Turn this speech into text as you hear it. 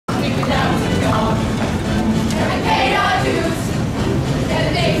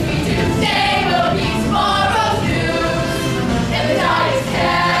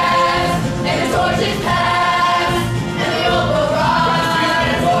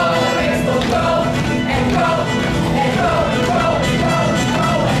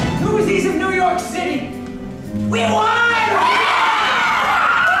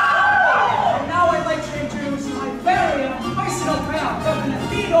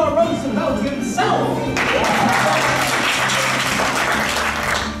Theodore Roosevelt himself.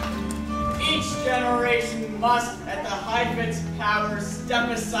 Each generation must, at the height of its power, step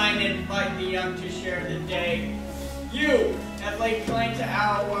aside and invite the young to share the day. You have laid claim to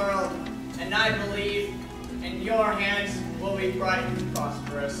our world, and I believe in your hands will be bright and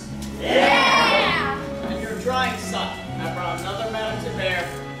prosperous. Yeah! And your trying son, I brought another matter to bear.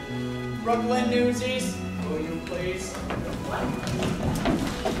 Brooklyn Newsies, will you please?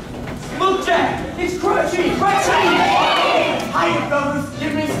 Look, Jack! It's Crutchy! Crutchy! Hiya, fellas!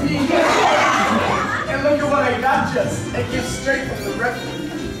 Give me some And look at what I got just. It gives straight from the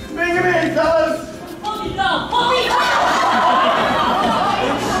refuge. Bring him in, fellas! Hold me down! Hold me down!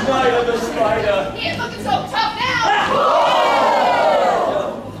 Spider the spider. He ain't looking so tough now!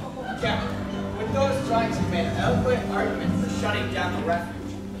 Captain, with those drawings you made an eloquent argument for shutting down the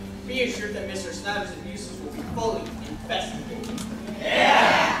refuge. Be assured that Mr. Snyder's abuses will be fully investigated.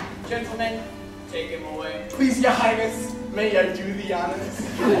 Yeah! Gentlemen, take him away. Please, your highness, may I do the honors?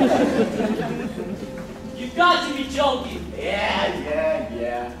 You've got to be joking.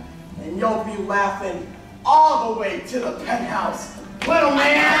 Yeah. And you'll be laughing all the way to the penthouse. Little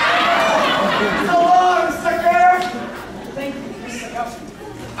man! So long, sucker! Thank you, Mr. Governor.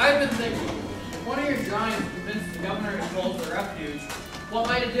 I've been thinking, if one of your drawings convinced the governor to close the refuge, what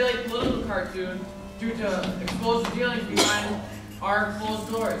might a daily political cartoon do to expose the dealings behind our closed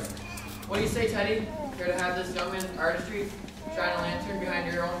doors? What do you say, Teddy? Care to have this young man's artistry shine a lantern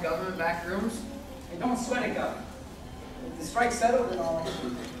behind your own government back rooms? Hey, don't sweat it, Governor. If the strike's settled and all,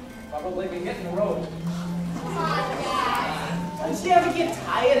 probably be hitting the road. Come on, guys. Don't you ever get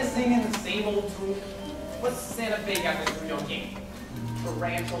tired of singing the same old tune? What's Santa Fe got to do your game?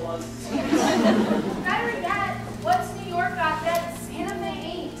 Tarantulas. Better yet, what's New York got that Santa Fe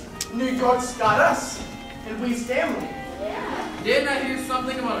ain't? New York's got us, and we's family. Yeah. Didn't I hear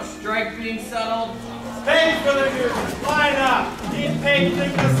something about a strike being settled? Pay for the music. Line up. Get paid to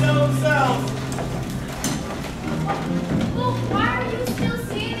think they'll sell themselves. Well, why are you still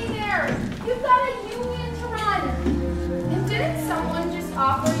standing there? You've got a union to run. And didn't someone just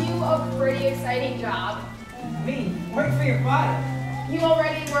offer you a pretty exciting job? Me, work for your father. You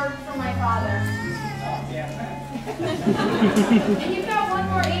already work for my father. Oh, yeah. And you've got one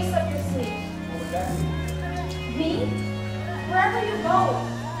more ace up your sleeve. What would that be? Me? Wherever you go,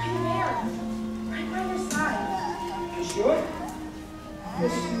 I'm there. Right by your side. You sure?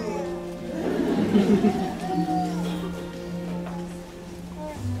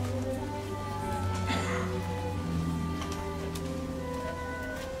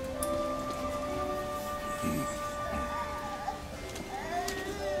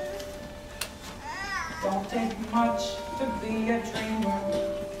 Don't take much to be a dreamer.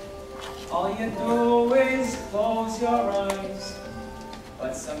 All you do is close your eyes.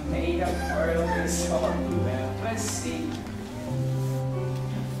 But some made-up world is all you ever see.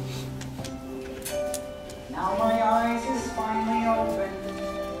 Now my eyes is finally open,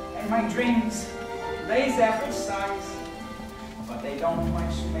 and my dreams, they's average size. But they don't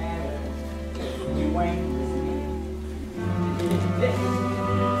much matter if you ain't with me.